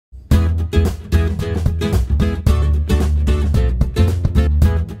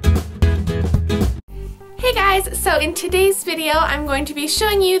Hey guys, so in today's video I'm going to be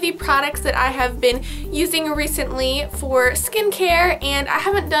showing you the products that I have been using recently for skincare, and I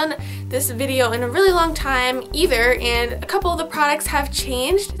haven't done this video in a really long time either, and a couple of the products have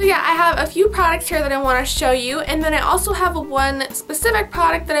changed. So yeah, I have a few products here that I want to show you, and then I also have one specific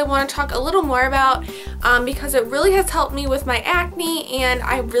product that I want to talk a little more about because it really has helped me with my acne and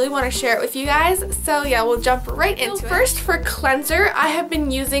I really want to share it with you guys. So yeah, we'll jump right into it. First, for cleanser, I have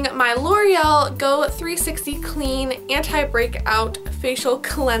been using my L'Oreal Go 360 Clean Anti-Breakout Facial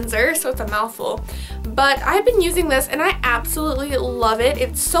Cleanser, so it's a mouthful. But I've been using this and I absolutely love it.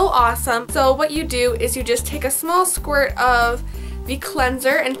 It's so awesome. So what you do is you just take a small squirt of the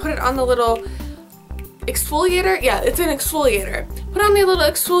cleanser and put it on the little exfoliator. Yeah, it's an exfoliator. Put on the little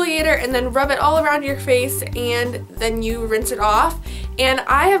exfoliator and then rub it all around your face, and then you rinse it off. And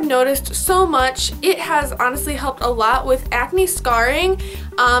I have noticed so much. It has honestly helped a lot with acne scarring,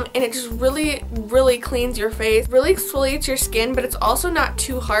 and it just really cleans your face, really exfoliates your skin, but it's also not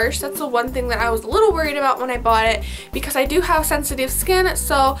too harsh. That's the one thing that I was a little worried about when I bought it, because I do have sensitive skin,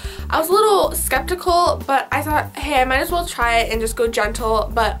 so I was a little skeptical, but I thought, hey, I might as well try it and just go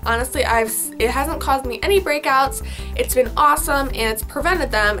gentle. But honestly, it hasn't caused me any breakouts. It's been awesome, and it's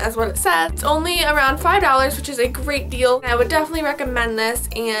prevented them, as what it says. It's only around $5, which is a great deal. I would definitely recommend this,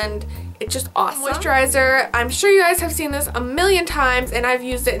 and it's just awesome. Moisturizer, I'm sure you guys have seen this a million times, and I've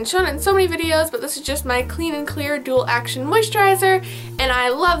used it and shown it in so many videos, but this is just my Clean and Clear Dual Action Moisturizer, and I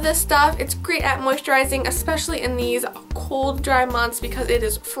love this stuff. It's great at moisturizing, especially in these cold, dry months, because it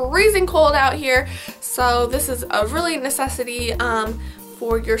is freezing cold out here, so this is a really necessity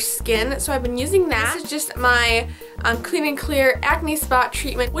for your skin. So I've been using that. This is just my Clean and Clear Acne Spot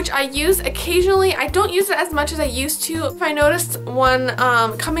Treatment, which I use occasionally. I don't use it as much as I used to. If I notice one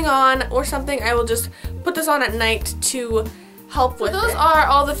coming on or something, I will just put this on at night to help with it. Those are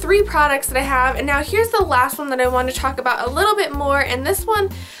all the 3 products that I have, and now here's the last one that I want to talk about a little bit more, and this one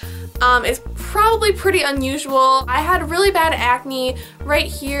is probably pretty unusual. I had really bad acne right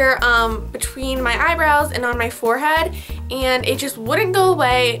here between my eyebrows and on my forehead, and it just wouldn't go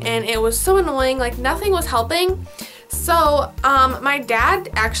away, and it was so annoying, like nothing was helping. So my dad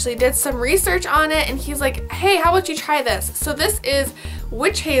actually did some research on it, and he's like, hey, how about you try this? So this is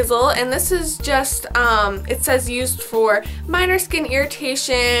witch hazel, and this is just, it says used for minor skin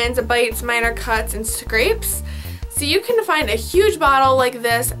irritations, bites, minor cuts, and scrapes. So you can find a huge bottle like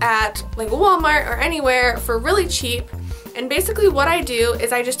this at like Walmart or anywhere for really cheap. And basically what I do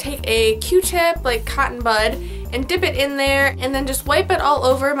is I just take a Q-tip, like cotton bud, and dip it in there and then just wipe it all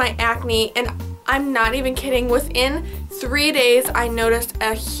over my acne, and I'm not even kidding, within 3 days I noticed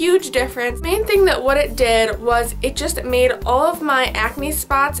a huge difference. The main thing that what it did was it just made all of my acne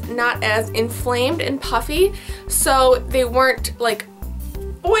spots not as inflamed and puffy, so they weren't like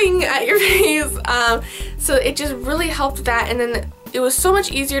boing at your face. So it just really helped that, and then it was so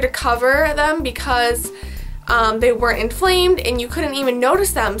much easier to cover them because they weren't inflamed and you couldn't even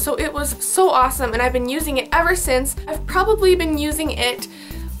notice them. So it was so awesome, and I've been using it ever since. I've probably been using it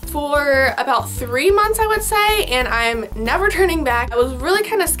for about 3 months, I would say, and I'm never turning back. I was really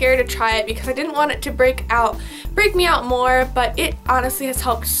kind of scared to try it because I didn't want it to break me out more, but it honestly has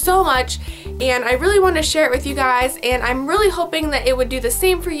helped so much, and I really wanted to share it with you guys, and I'm really hoping that it would do the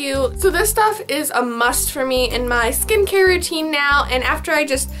same for you. So this stuff is a must for me in my skincare routine now, and after I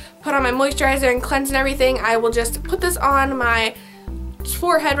just put on my moisturizer and cleanse and everything, I will just put this on my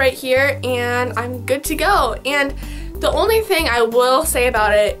forehead right here, and I'm good to go. And the only thing I will say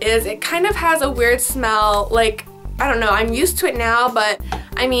about it is it kind of has a weird smell. Like, I don't know, I'm used to it now, but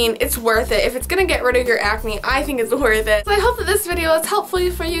I mean, it's worth it. If it's gonna get rid of your acne, I think it's worth it. So I hope that this video is helpful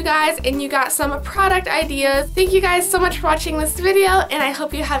for you guys and you got some product ideas. Thank you guys so much for watching this video, and I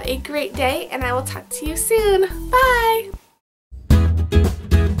hope you have a great day, and I will talk to you soon. Bye!